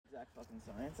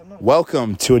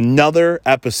Welcome to another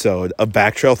episode of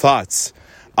Backtrail Thoughts.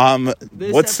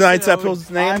 What's tonight's episode's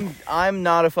name? I'm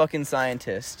not a fucking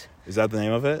scientist. Is that the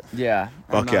name of it? Yeah,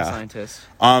 I'm not a scientist.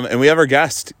 And we have our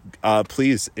guest.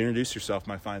 Please introduce yourself,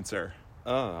 my fine sir.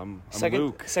 I'm Second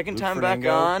Luke time Fernando. back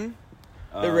on.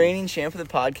 The reigning champ of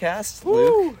the podcast, Woo!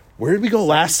 Luke. Where did we go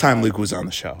last time Luke was on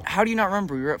the show? How do you not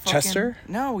remember? We were at fucking... Chester?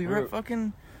 No, we were at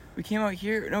fucking... We came out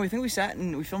here... No, we think we sat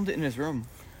and we filmed it in his room.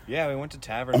 Yeah, we went to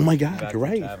Tavern. Oh my Back God, to you're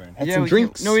right. Tavern. Had Yeah, some we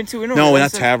drinks. No,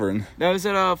 not Tavern. That was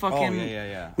at fucking... Oh,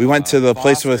 yeah. We went to the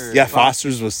place with... Foster's. Yeah,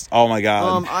 Foster's was... Oh my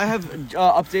God. I have...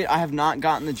 update, I have not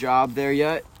gotten the job there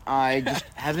yet. I just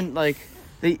haven't, like...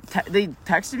 They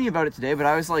texted me about it today, but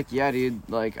I was like, yeah, dude,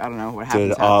 like, I don't know what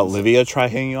happens. Did Olivia try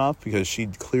hanging you up? Because she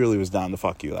clearly was down to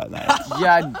fuck you that night.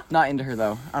 Yeah, I'm not into her,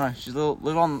 though. I don't know, she's a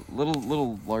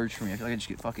little large for me. I feel like I just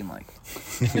get fucking, like...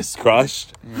 It's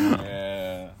crushed?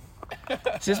 Yeah.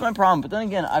 See, that's my problem. But then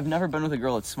again, I've never been with a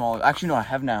girl that's smaller. Actually, no, I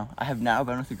have now. I have now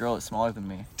been with a girl that's smaller than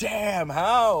me. Damn,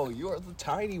 how? You are the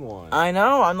tiny one. I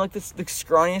know. I'm like the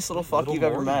scrawniest little fuck you've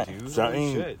ever met.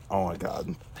 Holy shit. Oh my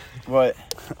God. What?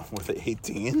 Was it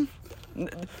 18?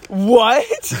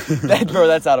 What? Bro,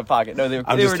 that's out of pocket. No, they were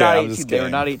not 18. They were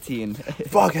not 18.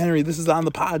 Fuck, Henry, this is on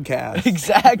the podcast.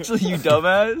 Exactly, you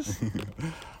dumbass.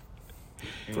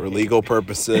 For legal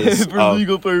purposes.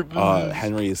 purposes.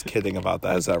 Henry is kidding about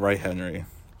that. Is that right, Henry?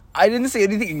 I didn't say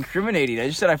anything incriminating. I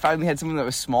just said I finally had someone that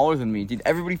was smaller than me. Dude,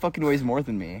 everybody fucking weighs more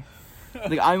than me.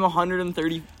 Like, I'm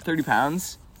 130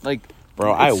 pounds. Like...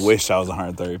 Bro, I wish I was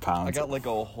 130 pounds. I got like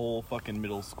a whole fucking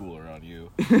middle schooler on you.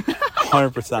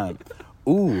 100%.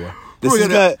 Ooh. This Bro, is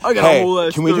good. I got a whole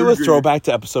ass can we do a third throwback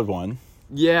to episode 1?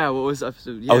 Yeah, what was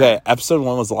episode? Yeah. Okay, episode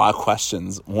 1 was a lot of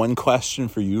questions. One question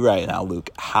for you right now, Luke.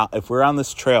 If we're on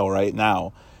this trail right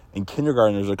now and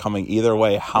kindergartners are coming either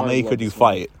way, how many could you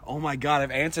fight? Oh my God,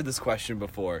 I've answered this question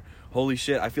before. Holy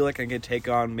shit, I feel like I could take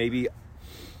on maybe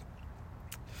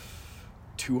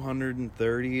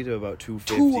 230 to about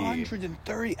 250.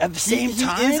 230 at the same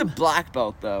time? He is a black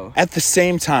belt, though. At the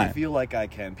same I time. feel like I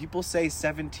can. People say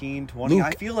 17, 20. Luke,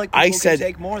 I feel like I people said- can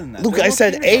take more than that. Luke, They're I little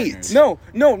said 8. kindergartners.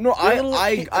 No.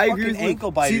 I agree with ankle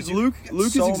Luke. biters. See, You Luke get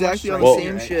is so exactly much on the strength,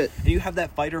 same right? shit. And you have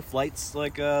that fight or flights,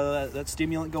 like that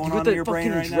stimulant going You got on that in your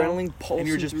brain fucking right adrenaline now. pulsing And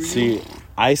you're just through See,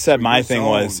 I said Through my your thing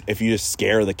was zone. if you just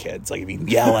scare the kids, like if you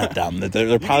yell at them, that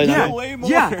they're probably Yeah. not. way more.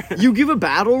 Yeah, you give a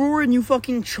battle roar and you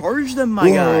fucking charge them,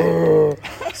 my guy.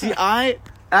 See,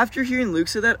 after hearing Luke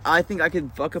say that, I think I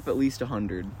could fuck up at least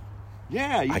 100.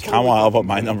 Yeah, you I kind totally of want to up fucking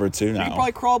my could. number 2 You could now.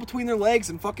 probably crawl between their legs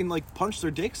and fucking like punch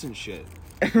their dicks and shit.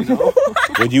 You know?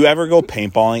 Would you ever go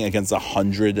paintballing against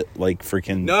 100 like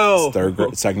freaking No.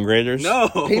 second graders? No.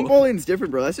 Paintballing's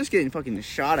different, bro. That's just getting fucking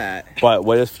shot at. But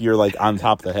what if you're like on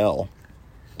top of the hill?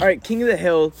 All right, King of the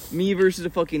Hill, me versus a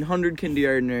fucking 100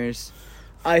 kindergartners.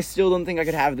 I still don't think I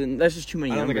could have them. That's just too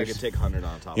many I don't think I numbers. could take 100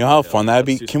 on top. You know how of the fun hill. that'd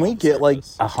be? That's too Can we small get like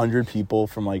surface. 100 people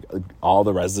from like all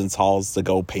the residence halls to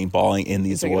go paintballing in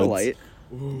these Take a woods? light.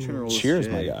 I'm trying to roll this Cheers,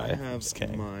 shit. my I guy. I'm have just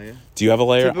kidding. my... Do you have a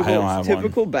layer? I don't have one.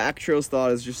 Typical back trails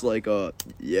thought is just like,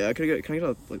 yeah, can I get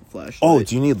a like flashlight? Oh,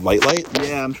 do you need light?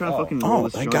 Yeah, I'm trying to fucking roll Oh,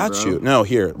 this I joint, got bro. you. No,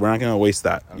 here. We're not going to waste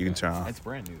that. You can turn it off. It's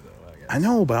brand new though, I guess. I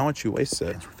know, but I want you to waste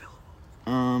it.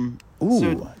 Ooh,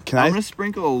 So, can I'm I? gonna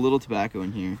sprinkle a little tobacco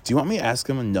in here. Do you want me to ask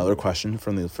him another question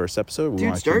from the first episode?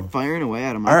 Dude, start firing away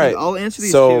at him. All right. I'll answer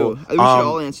these So, too. We should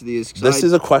all answer these. 'cause This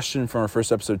is a question from our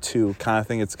first episode too. Kind of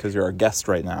think it's because you're our guest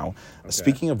right now. Okay.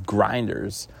 Speaking of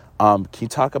grinders, can you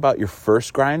talk about your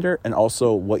first grinder and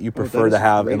also what you that prefer is to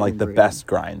have great in like the number, best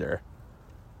grinder?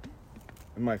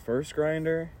 In my first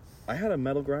grinder, I had a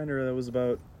metal grinder that was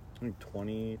about like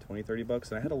 20, 30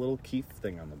 bucks, and I had a little keef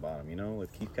thing on the bottom, you know,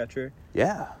 like keef catcher.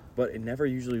 Yeah. But it never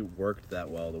usually worked that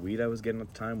well. The weed I was getting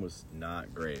at the time was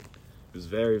not great. It was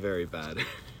very, very bad.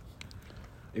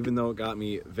 Even though it got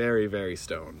me very, very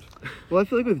stoned. Well, I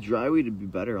feel like with dry weed it'd be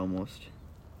better almost.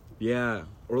 Yeah.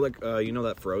 Or like, you know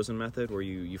that frozen method where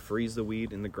you freeze the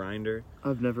weed in the grinder,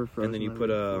 I've never frozen. and then you my put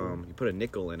weed a before. you put a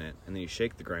nickel in it, and then you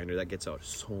shake the grinder. That gets out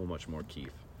so much more keef.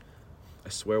 I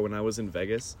swear, when I was in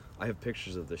Vegas, I have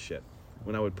pictures of this shit.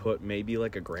 When I would put maybe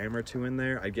like a gram or two in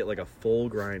there, I'd get like a full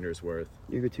grinder's worth.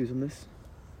 You go twos on this?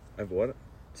 I have what?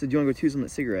 So do you want to go twos on that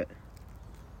cigarette?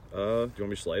 Do you want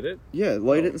me to slide it? Yeah,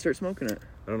 light Oh. it and start smoking it.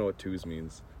 I don't know what twos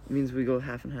means. It means we go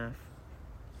half and half.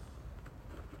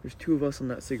 There's 2 of us on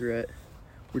that cigarette.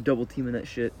 We're double teaming that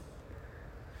shit.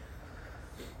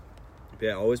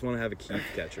 Yeah, I always want to have a keef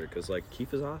catcher because like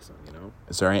keef is awesome, you know.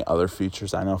 Is there any other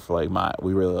features? I know for like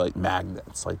we really like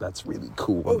magnets. Like that's really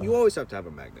cool. Oh, you always have to have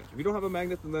a magnet. If you don't have a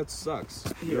magnet, then that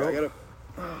sucks. You Here, know? I gotta.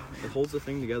 It holds the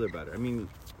thing together better. I mean,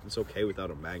 it's okay without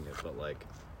a magnet, but like,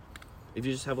 If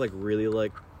you just have like really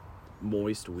like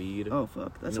moist weed, Oh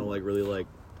fuck, that's you know, like really like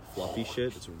fluffy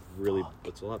shit,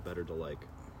 it's a lot better to like.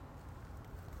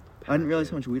 I didn't realize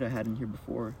how much weed I had in here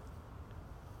before.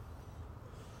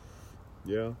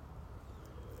 Yeah.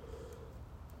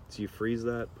 So you freeze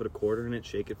that, put a quarter in it,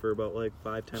 shake it for about like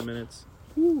 5-10 minutes.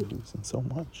 Ooh, losing so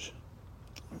much.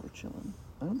 We're chilling.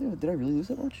 I don't think. Did I really lose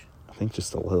that much? I think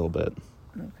just a little bit.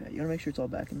 Okay, you wanna make sure it's all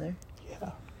back in there. Yeah.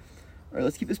 All right,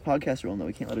 let's keep this podcast rolling though.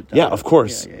 We can't let it die. Yeah, of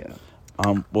course. Yeah.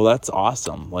 Well, that's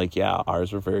awesome. Like, yeah,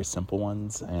 ours were very simple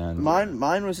ones, and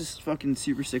Mine was just fucking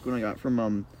super sick one I got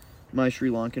from my Sri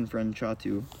Lankan friend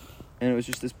Chatu, and it was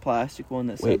just this plastic one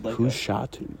that wait, said like who's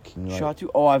Shatu? Can you Chatu.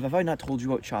 Oh, have I not told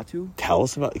you about Chatu? tell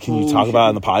us about? Can you Holy talk about it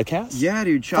on shit. the podcast? Yeah,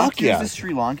 dude. Fuck Chatu yeah. is this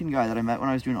Sri Lankan guy that I met when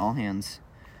I was doing All Hands,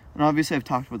 and obviously I've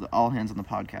talked about the All Hands on the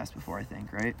podcast before. I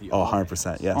think, right? Oh,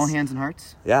 100%. Yes. All Hands and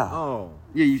Hearts. Yeah. Oh.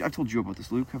 Yeah, I've told you about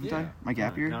this, Luke, haven't Yeah. I? My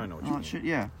gap year. Now I know what all you that mean. shit.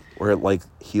 Yeah. Where like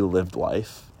he lived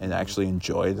life and actually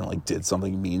enjoyed and like did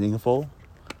something meaningful.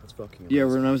 That's fucking Yeah,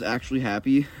 amazing. when I was actually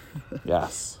happy.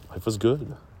 Yes, life was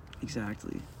good.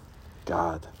 Exactly.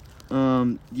 God.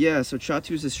 Yeah, so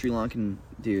Chatu's this Sri Lankan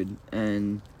dude,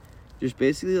 and just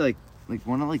basically like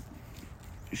one of like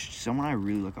someone I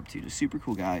really look up to. Just super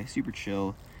cool guy, super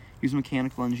chill. He was a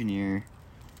mechanical engineer,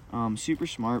 super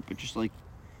smart, but just like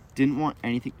didn't want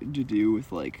anything to do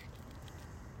with like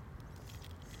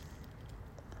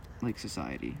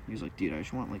society. He was like, dude, I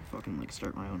just want like fucking like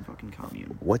start my own fucking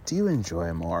commune. What do you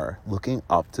enjoy more, looking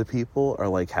up to people or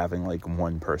like having like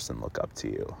one person look up to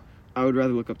you? I would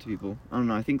rather look up to people. I don't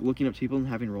know. I think looking up to people and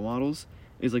having role models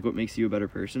is like what makes you a better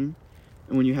person.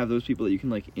 And when you have those people that you can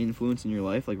like influence in your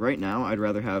life, like right now, I'd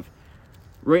rather have.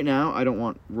 Right now, I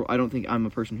don't think I'm a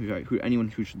person who anyone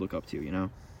who should look up to. You know,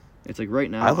 it's like right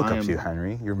now. I look up to you,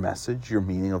 Henry. Your message, your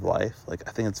meaning of life. Like,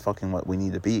 I think it's fucking what we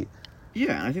need to be.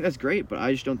 Yeah, and I think that's great, but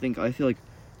I just don't think. I feel like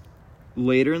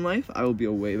later in life, I will be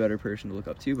a way better person to look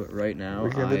up to. But right now,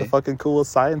 We're gonna be the fucking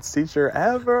coolest science teacher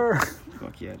ever.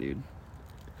 Fuck yeah, dude.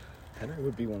 Henry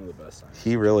would be one of the best scientists.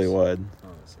 He really would.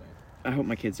 Honestly. I hope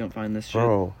my kids don't find this shit.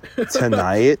 Bro,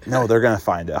 tonight, no, they're gonna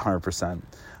find it 100%.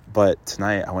 But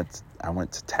tonight, I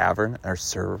went to tavern. Our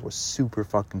server was super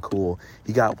fucking cool.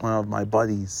 He got one of my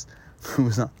buddies who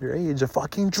was underage a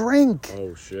fucking drink.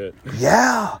 Oh shit.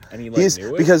 Yeah. And he like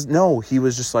knew it? Because no, he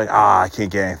was just like, I can't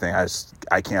get anything.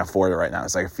 I can't afford it right now.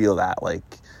 It's like I feel that like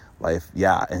life.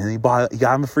 Yeah. And then he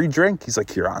got him a free drink. He's like,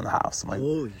 here on the house. I'm like,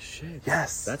 Holy shit.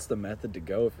 yes. That's the method to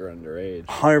go if you're underage.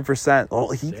 100%. Well,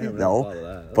 he Damn, I didn't never know, thought of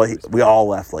that. That's but pretty we all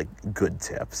left like good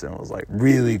tips, and it was like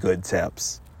really good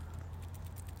tips.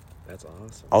 That's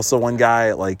awesome. Also, one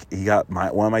guy, like, he got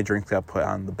one of my drinks got put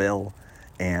on the bill,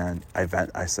 and I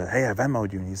said, hey, I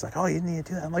Venmo'd you, and he's like, oh, you didn't need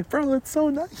to do that. I'm like, bro, that's so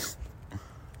nice.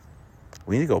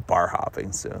 We need to go bar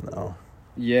hopping soon, though.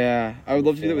 Yeah, I would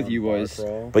love to do that with you Bar boys.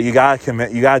 crawl. But you gotta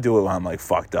commit. You gotta do it when I'm like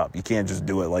fucked up. You can't just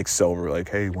do it like sober. Like,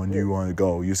 hey, when do you want to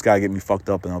go? You just gotta get me fucked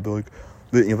up, and I'll be like,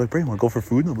 you're like, Brain, want to go for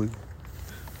food? And I'm like,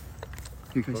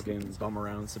 Fucking bum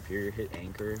around Superior, hit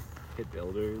Anchor, hit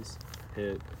Builders,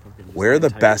 hit fucking. just where are the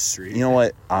entire best? street. You know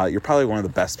what? You're probably one of the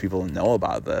best people to know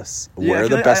about this. Yeah, Where I are feel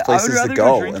the like best I would places rather to go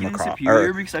go drinking in the in crop?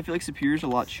 Superior because I feel like Superior's a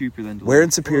lot cheaper than Duluth. Where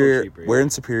in Superior? cheaper, Where yeah. in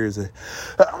Superior is it?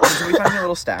 Can we find me a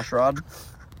little stash rod?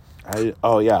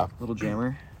 Oh yeah. Little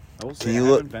jammer? I will say Can I you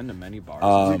haven't look- been to many bars. Um,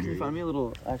 in Can you Superior. find me a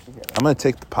little... Actually, here. I'm gonna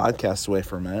take the podcast away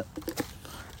for a minute.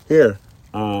 Here.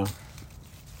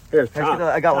 Here. Actually, no,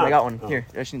 I got one. Here,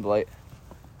 I just need the light.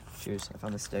 Cheers, I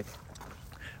found the stick.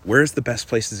 Where's the best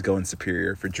places to go in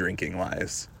Superior for drinking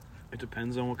wise? It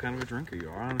depends on what kind of a drinker you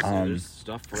are. Honestly, there's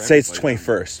stuff for Say it's everybody.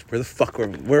 21st. Where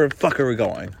the fuck are we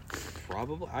going?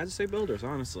 Probably, I'd say Builders.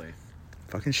 Honestly,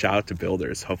 Fucking shout out to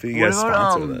Builders. Hopefully you What guys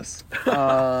about, sponsor this.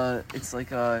 It's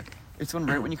like, it's one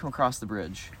right when you come across the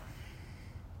bridge.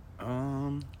 I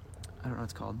don't know what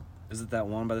it's called. is it that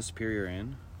one by the Superior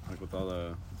Inn, like with all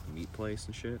the meat place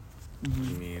and shit?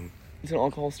 Mm-hmm. I mean, It's an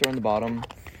alcohol store on the bottom.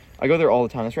 I go there all the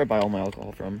time. That's where I buy all my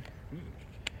alcohol from.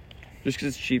 Just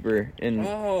because it's cheaper and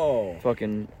oh,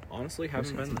 fucking... honestly,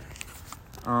 haven't been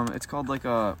there. It's called like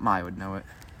Mai would know it.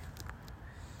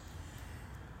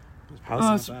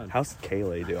 How's not bad. how's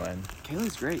Kaylee doing?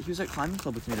 Kaylee's great. He was at climbing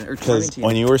club with me today, or climbing Because team.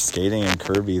 when you were skating in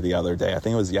Kirby the other day, I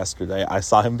think it was yesterday, I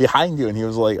saw him behind you, and he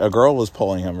was like, a girl was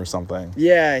pulling him or something.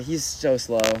 Yeah, he's so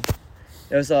slow.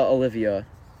 That was Olivia.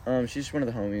 She's just one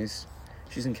of the homies.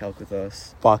 She's in Kelk with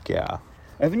us. Fuck yeah.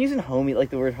 I've been using homie, like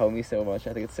the word homie, so much.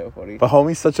 I think it's so funny. But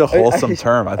homie's such a wholesome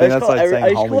term. I think that's like I saying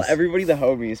just call homies. everybody the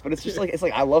homies, but it's just like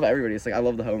I love everybody. It's like I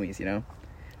love the homies, you know.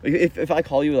 Like, if I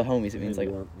call you the homies, it means like,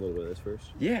 you want a little bit of this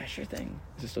first? yeah, sure thing.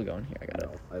 Is it still going here? I got it.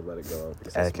 No, I let it go.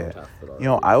 Okay. You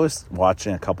know, I was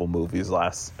watching a couple movies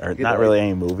not really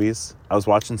any movies. I was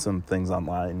watching some things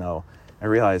online. No, I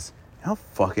realized how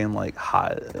fucking like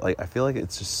hot. Like I feel like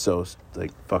it's just so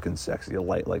like fucking sexy to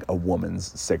light like a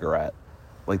woman's cigarette,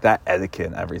 like that etiquette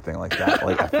and everything like that.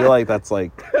 Like I feel like that's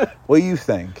like, what do you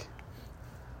think?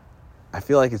 I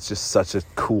feel like it's just such a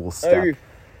cool step.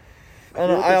 I don't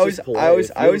know. I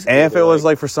always. And if it was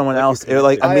like for someone else, it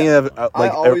like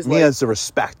me as a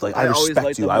respect. Like I always respect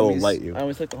light you. the I will homies- light you. I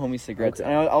always like the homie cigarettes, and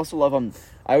I also love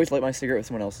I always light my cigarette with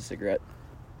someone else's cigarette,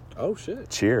 Oh shit.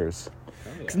 Cheers. Hell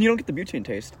yeah. because you don't get the butane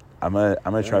taste. I'm gonna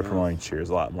try enough. promoting Cheers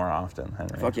a lot more often,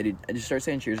 Henry. Fuck yeah, dude! I just start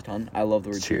saying cheers a ton. I love the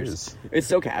word cheers. Cheers. It's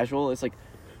so casual. It's like,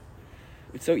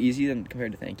 it's so easy then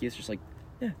compared to thank you. It's just like,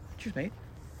 yeah, cheers, mate.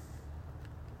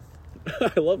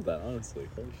 I love that, honestly.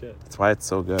 Holy shit. That's why it's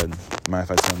so good. Mind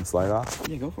if I turn this light off?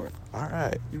 Yeah, go for it. All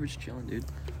right. You were just chilling, dude.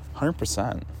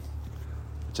 100%.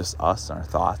 Just us and our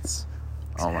thoughts.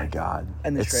 Oh my god.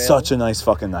 And the it's trail. such a nice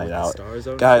fucking night the out. stars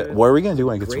out and Guy, shit. what are we gonna do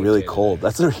when it gets Great really day cold? today.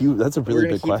 That's a We're really gonna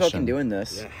big keep question. fucking doing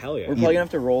this. Yeah, hell yeah. We're probably gonna have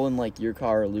to roll in like your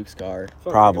car or Luke's car.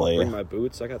 Fuck, Probably. I can bring my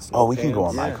boots. I got snow Oh, we can go on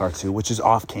pants. my Yeah. car too, which is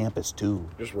off campus too.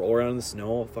 Just roll around in the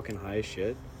snow, fucking high as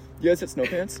shit. You guys had snow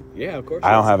pants? Yeah, of course.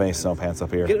 I don't have any snow pants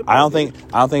up here. Get a I don't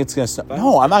pair, think it's gonna snow.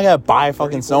 No, I'm not gonna buy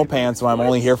fucking snow pants when I'm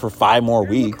only here for 5 more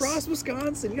You're in La weeks. Crosse,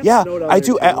 Wisconsin. You got Yeah, snow down I there,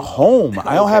 do too. at home.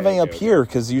 I don't have Okay, any up okay, here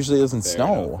because usually it doesn't Fair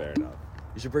snow. enough, fair enough.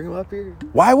 You should bring them up here.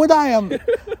 Why would I?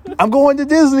 I'm going to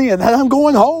Disney and then I'm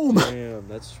going home. Damn,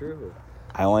 that's true.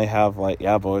 I only have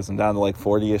boys, I'm down to like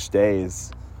 40-ish days.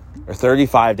 Or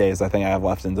 35 days I think I have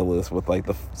left in Duluth with like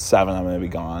the 7 I'm going to be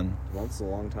gone. Once in a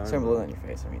long time. Sorry, I'm blowing on your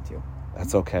face. I mean, too.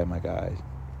 That's okay, my guy.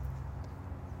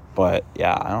 But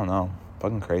yeah, I don't know.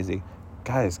 Fucking crazy.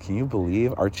 Guys, can you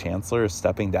believe our chancellor is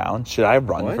stepping down? Should I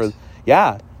run What? for...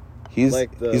 Yeah. He's the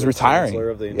retiring. chancellor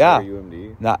of the Yeah. entire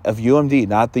UMD. Not of UMD,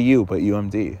 not the U, but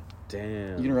UMD.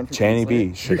 Damn. You gonna run for Chaney chancellor?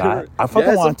 B. Should I? I fucking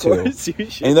Yes, want of to. course you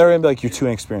should. And they're gonna be like, you're too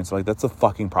inexperienced. Like, that's a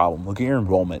fucking problem. Look at your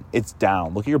enrollment. It's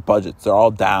down. Look at your budgets. They're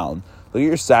all down. Look at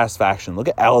your satisfaction. Look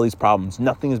at all these problems.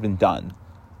 Nothing has been done.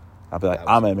 I'll be like,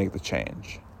 I'm gonna make the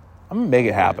change. I'm gonna make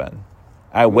it happen.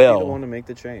 I You don't will. want to make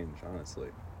the change, honestly.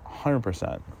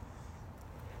 100%.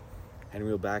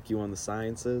 Henry will back you on the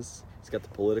sciences. He's got the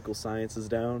political sciences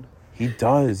down. He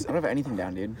does. I don't have anything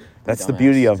down, dude. That's the Dumbass.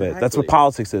 beauty of it. That's what Exactly.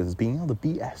 politics is being able to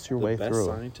BS your The way best through.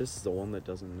 scientist is the one that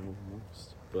doesn't know the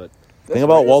most. But Think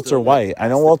about right, Walter still, White. I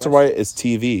know ask the Walter White questions.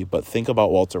 is TV, but think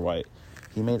about Walter White.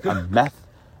 He made a meth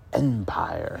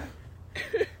empire.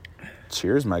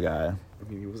 Cheers, my guy. I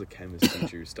mean, he was a chemist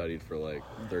teacher who studied for like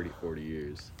 30, 40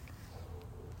 years.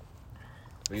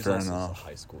 But he's Fair also enough. a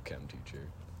high school chem teacher.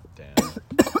 Damn.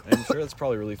 And I'm sure that's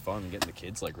probably really fun getting the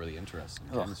kids like really interested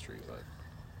in chemistry, but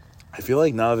I feel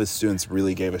like none of his students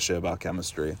really gave a shit about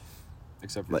chemistry.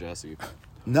 except for Like- Jesse.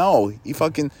 No, he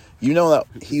fucking... You know that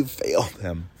he failed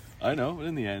him. I know, but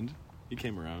in the end, he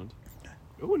came around.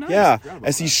 Oh, nice. Yeah, Forgot about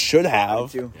as he that. should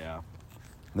have. too. Yeah.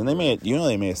 Then they made... You know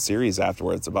they made a series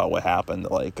afterwards about what happened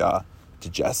to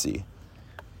Jesse.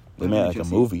 They made like a Jesse?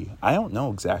 movie. I don't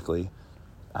know exactly.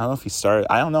 I don't know if he started...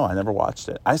 I don't know. I never watched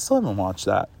it. I still haven't watched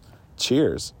that.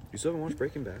 Cheers. You still haven't watched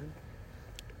Breaking Bad?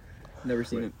 Never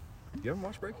seen it. You haven't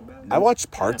watched Breaking Bad? I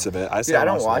watched parts of it. I Dude, still I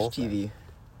don't haven't watch watched the whole thing. TV.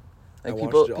 Like I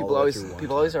people, watched it all the way through one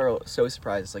people always are so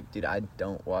surprised. It's like, dude, I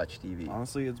don't watch TV.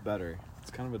 Honestly, it's better. It's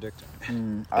kind of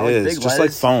addicting. I It like is Big just Les.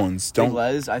 like phones. Big Don't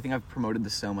Les, I think I've promoted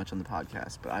this so much on the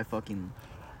podcast, but I fucking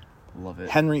love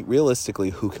it. Henry. Realistically,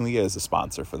 who can we get as a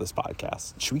sponsor for this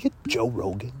podcast? Should we get Joe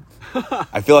Rogan?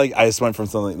 I feel like I just went from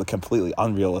something completely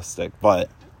unrealistic,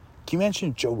 but can you imagine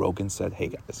if Joe Rogan said, "Hey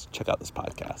guys, check out this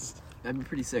podcast"? That'd be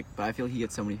pretty sick, but I feel like he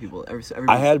gets so many people.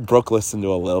 I had Brooke listen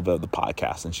to a little bit of the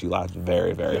podcast, and she laughed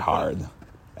very, very hard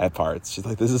at parts. She's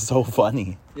like, "This is so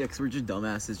funny." Yeah, because we're just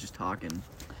dumbasses just talking.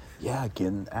 Yeah,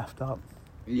 getting effed up.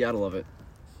 You gotta love it.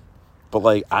 But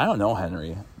like, I don't know,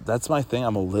 Henry. That's my thing.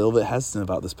 I'm a little bit hesitant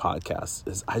about this podcast.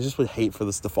 Is I just would hate for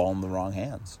this to fall in the wrong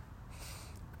hands.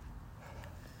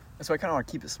 That's why I kind of want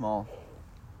to keep it small.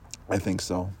 I think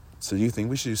so. So do you think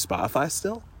we should do Spotify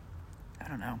still? I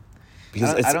don't know. Because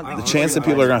I don't- it's I don't think the we chance that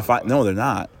really people are are. going to find. No, they're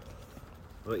not.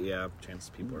 But yeah, chances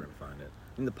people are going to find it.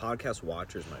 I mean, the podcast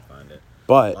watchers might find it. A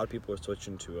But lot of people are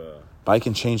switching to I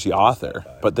can change the author.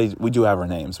 But we do have our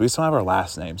names. We just don't have our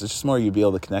last names. It's just more you'd be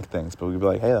able to connect things. But we'd be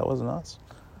like, hey, that wasn't us.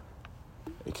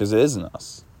 Because it isn't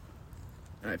us.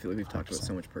 I feel like we've talked about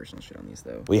so much personal shit on these,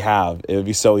 though. We have. It would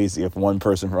be so easy if one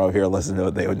person from over here listened to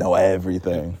it. They would know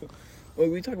everything. Well,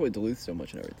 we talk about Duluth so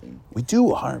much and everything. We do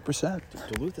 100%.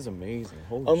 Duluth is amazing.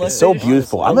 Holy Unless It's shit. so they-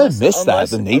 beautiful. I'm gonna miss that.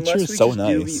 The nature unless is we so just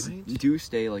nice. Do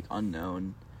stay like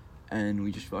unknown, and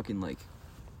we just fucking like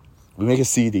We make a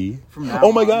CD. from now.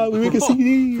 Oh my on- god, we make a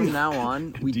CD. From now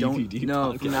on, we don't. DVD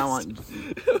No,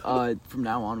 podcast. from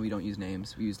now on, we don't use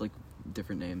names. We use like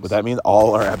different names. Would that mean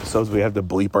all our episodes we have to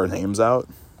bleep our names out?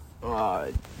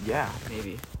 Yeah,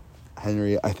 maybe.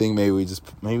 Henry, I think maybe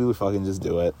we fucking just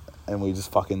do it, and we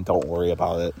just fucking don't worry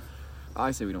about it. I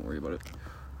say we don't worry about it.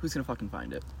 Who's gonna fucking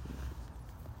find it?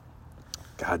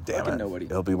 God damn Fucking it! nobody.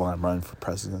 It'll be when I'm running for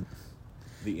president.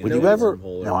 The Would you internet ever?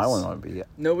 wormholes. No, I wouldn't want to be.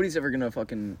 Nobody's ever gonna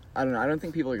fucking. I don't know. I don't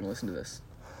think people are gonna listen to this.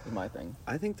 Is my thing.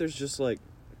 I think there's just like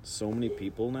so many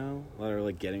people now that are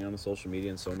like getting on the social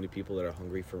media, and so many people that are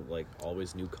hungry for like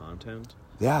always new content.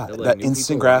 Yeah, That, like, that new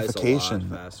instant people rise a lot gratification.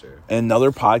 faster. And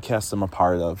another podcast I'm a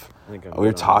part of, I think I'm we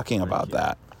were good on talking that. about Thank you.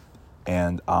 that.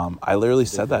 And I literally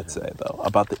said that today, though,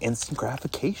 about the instant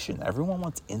gratification. Everyone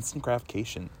wants instant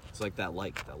gratification. It's like that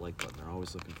like button. They're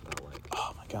always looking for that like.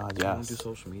 Oh my god, I don't do yes.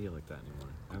 social media like that anymore.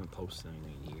 I haven't posted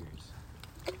anything in years.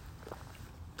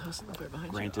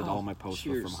 Granted, all my posts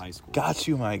were from high school. Got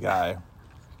you, my guy.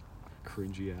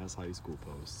 Cringy ass high school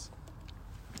posts.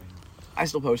 I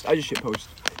still post. I just shit post.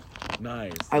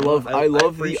 Nice. I love the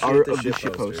appreciate art of the shit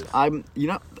shit post. posters. I'm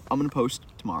gonna post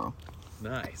tomorrow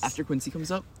Nice. after Quincy comes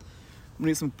up. I'm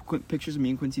gonna get some pictures of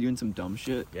me and Quincy doing some dumb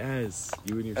shit. Yes,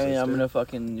 you and your And sister. I'm gonna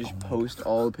fucking just post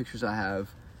all the pictures I have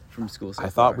from school. So I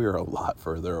thought we were a lot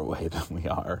further away than we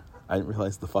are. I didn't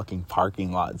realize the fucking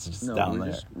parking lot is just down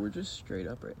there. We're just straight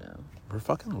up right now. We're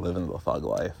fucking living the thug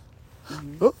life.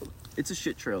 Mm-hmm. Oh, It's a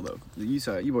shit trail though. You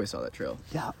saw it. You boys saw that trail.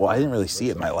 yeah, well, I didn't really see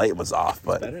it. My light was off, It's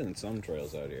but better than some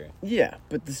trails out here. Yeah,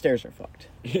 but the stairs are fucked.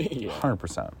 Yeah.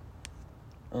 100%.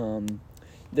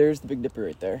 There's the Big Dipper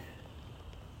right there.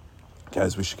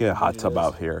 Guys, we should get a hot tub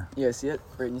out here. Yeah, see it?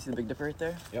 Right, you see the Big Dipper right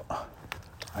there? Yep. I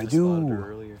spotted her do.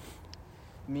 earlier.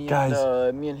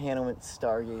 Guys. Me and Hannah went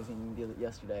stargazing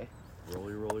yesterday,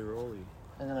 Rolly, rolly, rolly.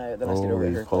 and then I stayed over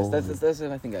at her place. Holy. That's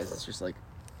my thing, guys. It's just like,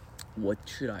 what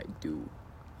should I do?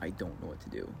 I don't know what to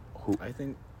do. I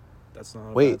think that's not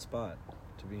a Wait. bad spot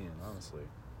to be in, honestly.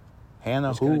 Hannah,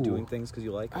 Just kind who? of doing things because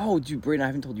you like it. Oh, dude, Brayden, I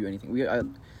haven't told you anything.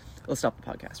 Let's stop the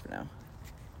podcast for now.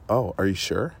 Oh, are you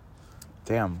sure?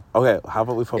 Damn. Okay, how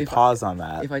about we put If I- pause on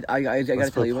that? If I gotta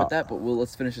Let's tell you put about that, but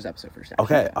let's finish this episode first. actually.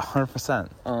 Okay, 100%.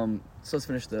 So let's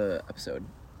finish the episode.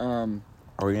 Are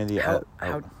we gonna do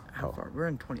How far? We're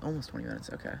in almost 20 minutes.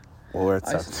 Okay. Well, we're at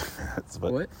I 17 minutes,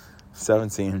 but What?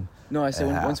 17. No, I said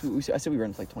and a once half. I said we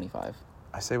run for like 25.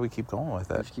 I say we keep going with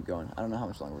We it. should keep going. I don't know how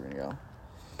much longer we're gonna go.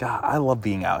 God, I love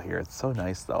being out here. It's so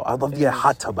nice, though. I'd love to get a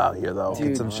hot tub out here, though. Dude,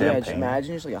 Get some yeah, just champagne.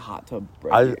 imagine just like a hot tub.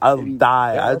 Right here. I'll It'd be-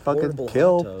 die. there are I'd fucking portable hot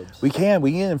kill. tubs. We get an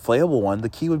inflatable one. The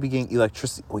key would be getting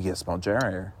electricity. Well, yes, small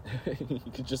generator. You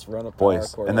could just run a power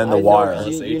Boys, cord. and then I the know, water.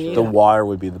 you need The a- water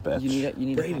would be the bitch. You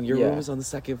need. Brayden, your room is on the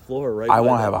second floor, right? I by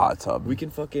want to the- have a hot tub. We can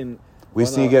fucking. We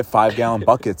just need to get 5-gallon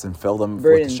buckets and fill them with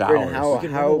the showers. Brayden, how You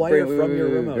can run a wire Brayden, from your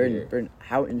room out here. Brayden,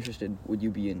 how interested would you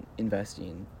be in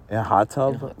investing? In a hot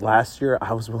tub? In a hot tub. Last year,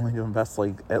 I was willing to invest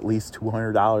like at least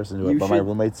 $200 into it, You but my should-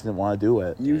 roommates didn't want to do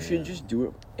it. You should just do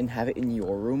it and have it in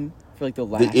your room for like the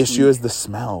last. The issue week. is the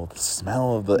smell. The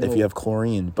smell of the if No. you have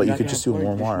chlorine, but You're you not could gonna just have do chlorine,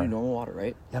 warm you should water. do normal water,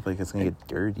 right? Yeah, but it's gonna get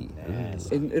dirty.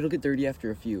 Nasty. Ugh. It'll get dirty after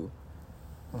a few.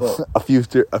 But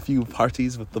a few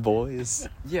parties with the boys,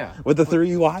 yeah, with the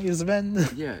 3 wise men.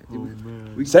 yeah. Oh,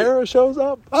 man. We Sarah shows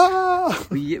up. Ah!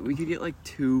 we could get like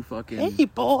 2 fucking. Hey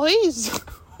boys,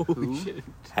 Who?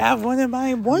 have one of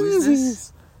my Who's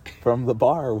this? onesies from the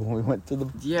bar when we went to the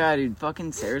Yeah, dude.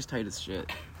 Fucking Sarah's tight as shit.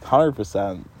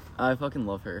 100%. I fucking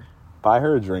love her. Buy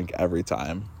her a drink every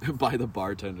time. Buy the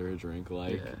bartender a drink,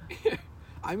 like. Yeah.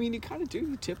 I mean, you kind of do.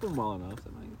 You tip them well enough.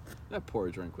 That pour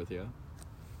a drink with you.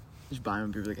 Just buy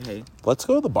them and be like, hey. Let's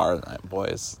go to the bar tonight,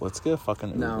 boys. Let's get a fucking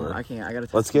Uber. No, I can't. I gotta.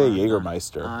 Let's text get a tomorrow.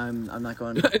 Jägermeister. I'm not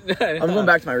going. I'm going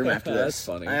back to my room after this. That's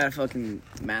funny. I got a fucking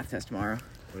math test tomorrow.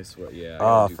 I swear, yeah. I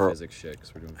Ah, gotta do for- physics shit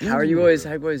because we're doing. How are you boys?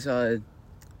 How you boys? What are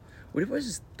you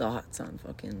boys' thoughts on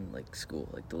fucking like school,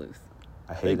 like Duluth?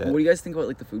 I hate Like, it. what do you guys think about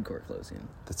like the food court closing?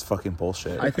 That's fucking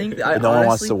bullshit. I think no one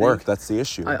wants to work. Think, That's the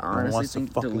issue. I No one honestly wants to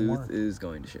think fucking Duluth work. is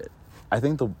going to shit. I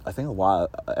think a lot.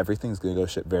 Everything's gonna go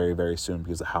shit very, very soon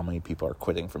because of how many people are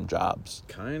quitting from jobs.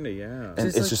 Kinda, yeah. And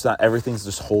It's it's like- just not everything's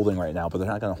just holding right now, but they're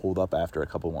not gonna hold up after a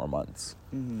couple more months.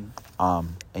 Mm-hmm. And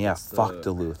yeah, That's fuck the-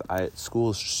 Duluth. School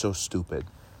is so stupid.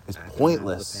 It's After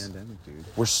pointless. The pandemic, dude.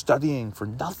 We're studying for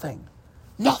nothing.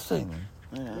 Nothing.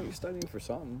 Well, you're studying for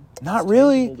something. Not It's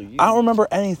really. tangible to you. I don't remember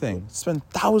anything. Spend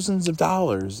thousands of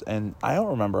dollars, and I don't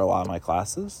remember a lot of my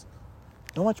classes.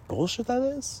 You know how much bullshit that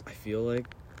is? I feel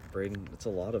like Braden, it's a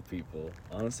lot of people.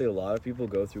 Honestly, a lot of people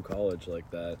go through college like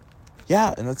that.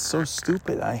 Yeah, and that's so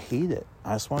stupid. I hate it.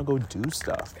 I just want to go do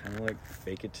stuff. Kind of like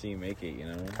fake it till you make it, you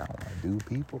know? I don't want to do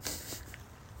people.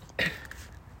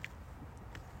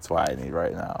 That's what I need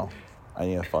right now. I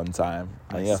need a fun time.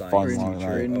 I need a fun Science long teacher.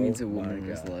 night. Braden needs a Oh my woman in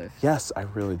his God. life. Yes, I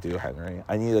really do, Henry.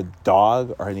 I need a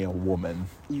dog or I need a woman.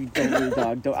 You don't need a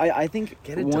dog. Don't. I think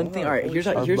Get a one dog. thing. All right, Holy here's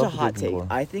shit. a I'd here's a love to hot get take. one.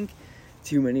 I think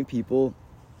too many people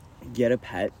get a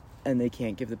pet and they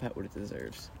can't give the pet what it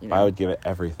deserves. You know? I would give it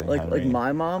everything, like Henry.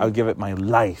 my mom. I would give it my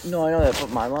life. No, I know that, but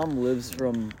my mom lives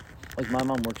from, like, my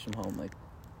mom works from home. Like,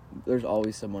 there's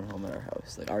always someone home at our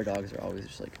house. Like, our dogs are always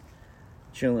just like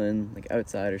chilling, like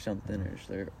outside or something, or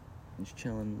they're just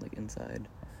chilling like inside.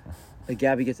 Like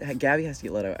Gabby has to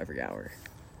get let out every hour.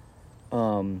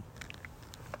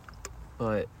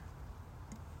 But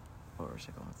where was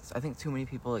I going with this? I think too many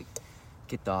people like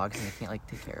get dogs and they can't like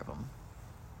take care of them.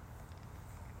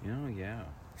 You know, yeah.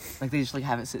 Like they just like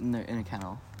have it sitting there in a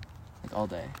kennel, like all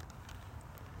day.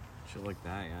 Shit like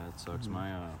that, yeah, it sucks.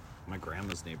 My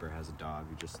grandma's neighbor has a dog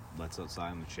who just lets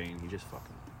outside on the chain. He just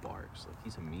fucking barks. Like,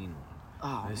 he's a mean one.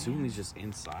 Oh, I assume man. he's just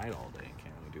inside all day and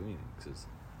can't really do anything. Because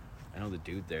I know the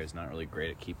dude there is not really great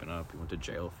at keeping up. He went to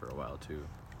jail for a while, too.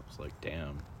 I was like,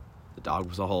 damn. The dog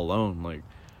was all alone. Like,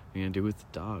 what are you going to do with the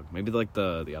dog? Maybe, like,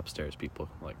 the upstairs people,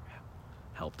 like,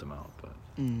 helped him out. But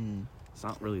it's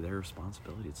not really their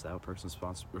responsibility. It's that person's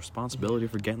responsibility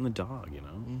for getting the dog, you know?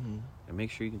 Mm-hmm. And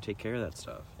make sure you can take care of that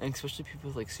stuff. And especially people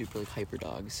with like super like hyper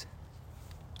dogs.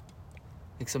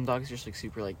 Like some dogs are just like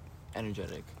super like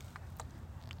energetic.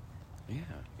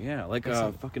 Yeah, like Like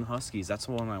some- fucking huskies. That's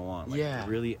the one I want. Like, Yeah.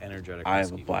 really energetic. I have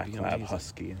a husky. black Would be lab amazing.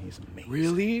 husky and he's amazing.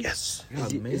 Really? Yes.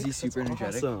 Is he super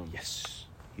energetic? Awesome. Yes.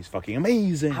 He's fucking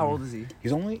amazing. How old is he?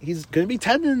 He's gonna be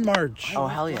 10 in March. Oh,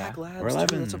 hell yeah. Black labs, Or too.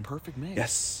 11. That's a perfect mix.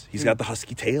 Yes. He's got the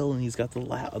husky tail and he's got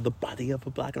the body of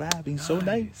a black lab. He's so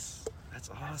nice. That's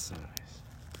awesome.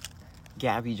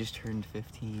 Gabby just turned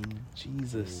 15.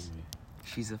 Jesus.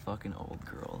 She's a fucking old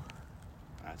girl.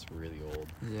 That's really old.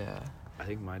 Yeah. I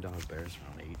think my dog Bear's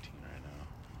around 18 right now.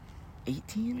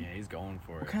 18? Yeah, he's going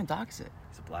for What it. kind of dog is it?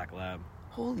 He's a black lab.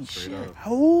 Holy Straight shit. up.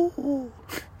 Oh.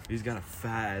 He's got a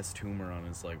fat ass tumor on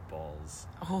his like balls.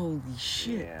 Holy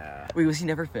shit. Yeah. Wait, was he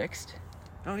never fixed?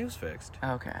 No, he was fixed.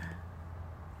 Okay.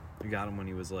 We got him when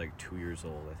he was like 2 years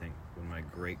old. I think when my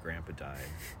great grandpa died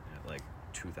at like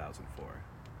 2004.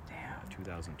 Damn.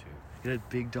 2002. He had a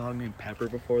big dog named Pepper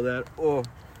before that. Oh.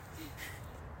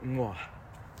 Mwah.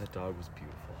 That dog was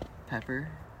beautiful. Pepper?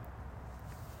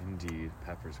 Indeed.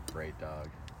 Pepper's a great dog.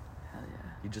 Hell yeah.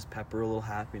 You just pepper a little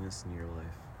happiness into your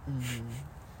life. Mm-hmm.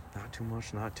 Not too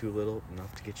much, not too little,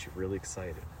 enough to get you really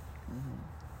excited. Mm-hmm.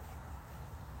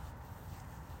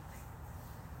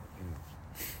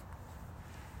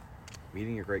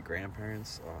 Meeting your great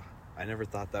grandparents, I never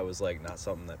thought that was like not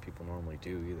something that people normally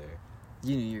do either.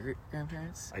 You knew your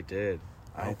grandparents? I did.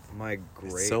 My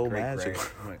great so great magical.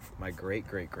 my great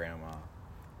grandma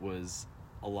was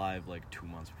alive like 2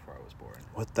 months before I was born.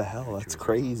 What the hell? She That's was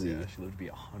crazy. Yeah, she lived to be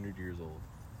 100 years old.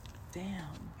 Damn.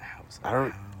 I was I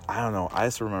don't know. I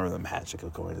just remember the magic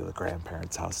of going to the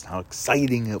grandparents' house and how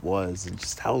exciting it was, and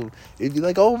just how it'd be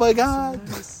like, oh my god,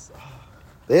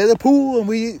 they had a pool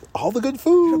and all the good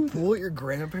food. Pool at your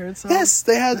grandparents' house? Yes,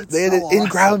 they had That's an so awesome.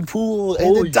 in-ground pool and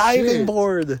Holy a diving shit.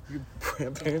 board. Your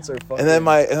grandparents are fucking. And then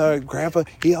my grandpa,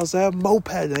 he also had a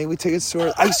moped, and he would take us to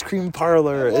our ice cream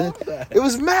parlor, and it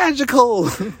was magical.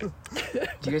 Do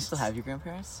you guys still have your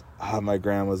grandparents? My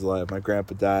grandma's alive. My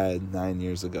grandpa died 9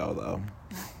 years ago, though.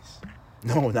 Nice.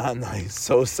 No, not nice.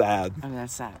 So sad. I mean,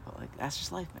 that's sad, but like, that's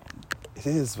just life, man. It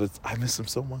is, but I miss him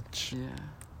so much. Yeah.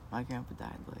 My grandpa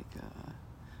died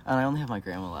and I only have my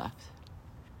grandma left.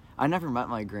 I never met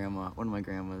my grandma, one of my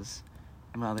grandmas.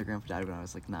 And my other grandpa died when I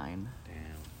was like 9. Damn.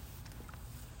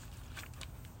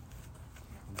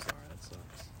 I'm sorry, that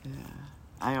sucks. Yeah.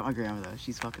 I got my grandma though.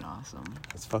 She's fucking awesome.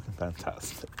 It's fucking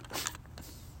fantastic.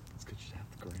 It's good you have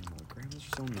the grandma. Grandmas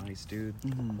are so nice, dude.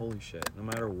 Mhm. Holy shit. No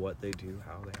matter what they do,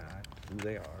 how they act, who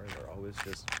they are, they're always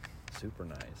just super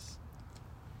nice.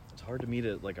 It's hard to meet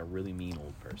a really mean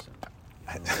old person.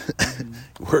 You know?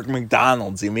 You work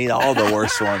McDonald's, you meet all the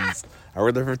worst ones. I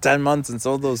worked there for 10 months, and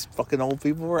some of those fucking old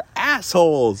people were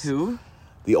assholes. Who?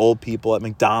 The old people at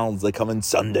McDonald's, they come in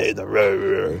Sunday.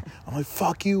 I'm like,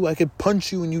 fuck you, I could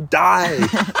punch you and you die.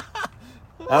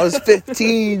 I was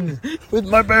 15 with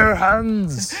my bare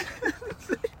hands.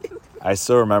 I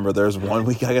still remember there's one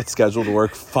week I got scheduled to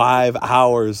work 5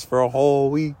 hours for a whole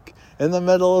week. In the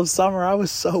middle of summer, I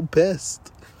was so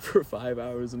pissed. For 5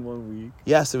 hours in 1 week.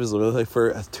 Yes, it was literally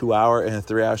for a 2-hour and a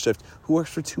 3-hour shift. Who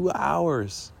works for 2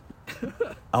 hours?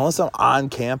 Unless I'm on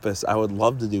campus, I would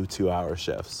love to do 2-hour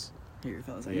shifts. Here,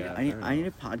 fellas. Yeah, I need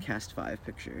a podcast 5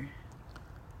 picture.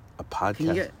 A podcast. Can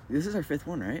you get? This is our 5th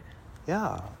one, right?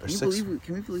 Yeah. Can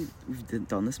we believe we've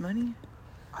done this many?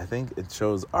 I think it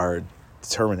shows our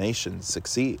determination to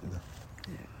succeed.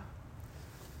 Yeah.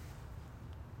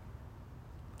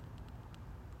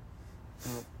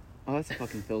 Oh, that's a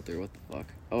fucking filter. What the fuck?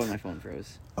 Oh, my phone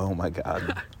froze. Oh my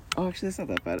God. Oh, actually, that's not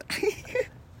that bad.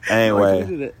 Anyway, I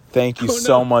deleted it. thank you Oh, no.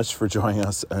 so much for joining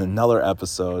us in another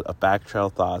episode of Back Trail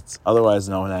Thoughts, otherwise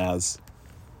known as...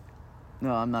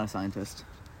 No, I'm not a scientist.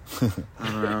 I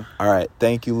don't know. All right.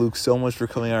 Thank you, Luke, so much for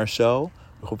coming on our show.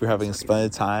 We hope you're having a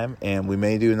splendid time, and we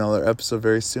may do another episode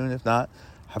very soon. If not,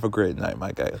 have a great night,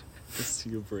 my guy.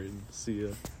 See you, Braden. See ya.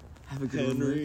 Have a good one. Henry.